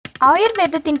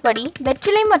ஆயுர்வேதத்தின்படி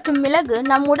வெற்றிலை மற்றும் மிளகு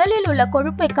நம் உடலில் உள்ள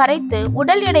கொழுப்பை கரைத்து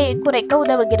உடல் எடையை குறைக்க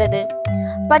உதவுகிறது.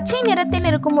 பச்சை நிறத்தில்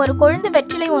இருக்கும் ஒரு கொழுந்து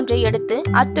வெற்றிலை ஒன்றை எடுத்து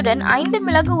அத்துடன் 5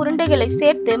 மிளகு உருண்டைகளை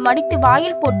சேர்த்து மடித்து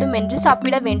வாயில் போட்டு மென்று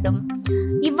சாப்பிட வேண்டும்.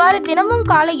 இவ்வாறு தினமும்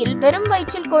காலையில் வெறும்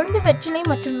வயிற்றில் கொழுந்து வெற்றிலை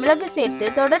மற்றும் மிளகு சேர்த்து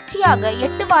தொடர்ச்சியாக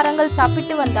 8 வாரங்கள்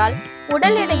சாப்பிட்டு வந்தால்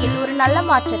உடல் எடையில் ஒரு நல்ல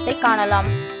மாற்றத்தை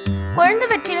காணலாம். கொழுந்து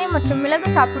வெற்றிலை மற்றும் மிளகு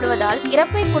சாப்பிடுவதால்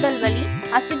இரைப்பை குடல் வலி,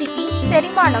 அசிடிட்டி,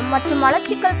 செரிமானம் மற்றும்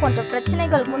மலச்சிக்கல் போன்ற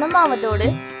பிரச்சனைகள் குணமாவதோடு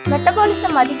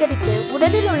மெட்டபாலிசம் அதிகரித்து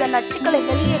உடலில் உள்ள நச்சுக்களை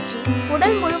வெளியேற்றி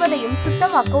உடல் முழுவதையும்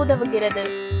சுத்தமாக்க உதவுகிறது.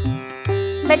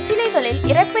 வெற்றிலைகளில்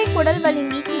இரைப்பை குடல் வலி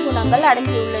நீக்கி குணங்கள்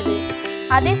அடங்கியுள்ளது.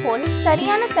 அதேபோல்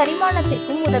சரியான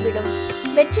செரிமானத்திற்கும் உதவிடும்.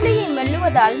 வெற்றிலையை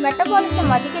மெல்லுவதால்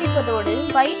மெட்டபாலிசம் அதிகரிப்பதோடு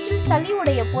வயிற்றில் சளி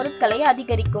உடைய பொருட்களை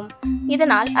அதிகரிக்கும்.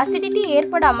 இதனால் அசிடிட்டி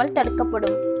ஏற்படாமல்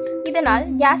தடுக்கப்படும். இதனால்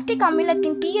கேஸ்ட்ரிக்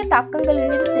அமிலத்தின் தீய தாக்கங்களில்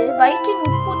இருந்து வயிற்றின்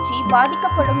உட்பூச்சி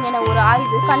பாதிக்கப்படும் என ஒரு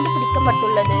ஆய்வு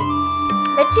கண்டுபிடிக்கப்பட்டுள்ளது.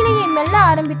 வெற்றிலையை மெல்ல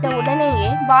ஆரம்பித்த உடனேயே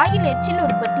வாயில் எச்சில்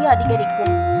உற்பத்தி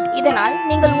அதிகரிக்கும். இதனால்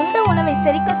நீங்கள் உண்ட உணவை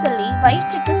செரிக்க சொல்லி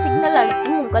வயிற்றுக்கு சிக்னல்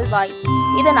அனுப்பும் உங்கள் வாய்.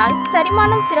 இதனால்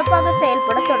செரிமானம் சிறப்பாக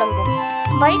செயல்பட தொடங்கும்.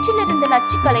 வயிற்றிலிருந்து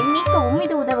நச்சுக்களை நீக்கவும்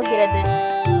இது உதவுகிறது.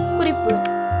 குறிப்பு: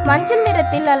 மஞ்சள்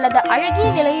நிறத்தில் அல்லது அழகிய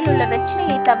நிலையில் உள்ள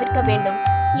வெற்றிலையை தவிர்க்க வேண்டும்.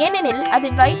 ஏனெனில் அது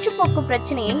வயிற்றுப்போக்கு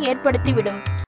பிரச்சனையை ஏற்படுத்திவிடும்.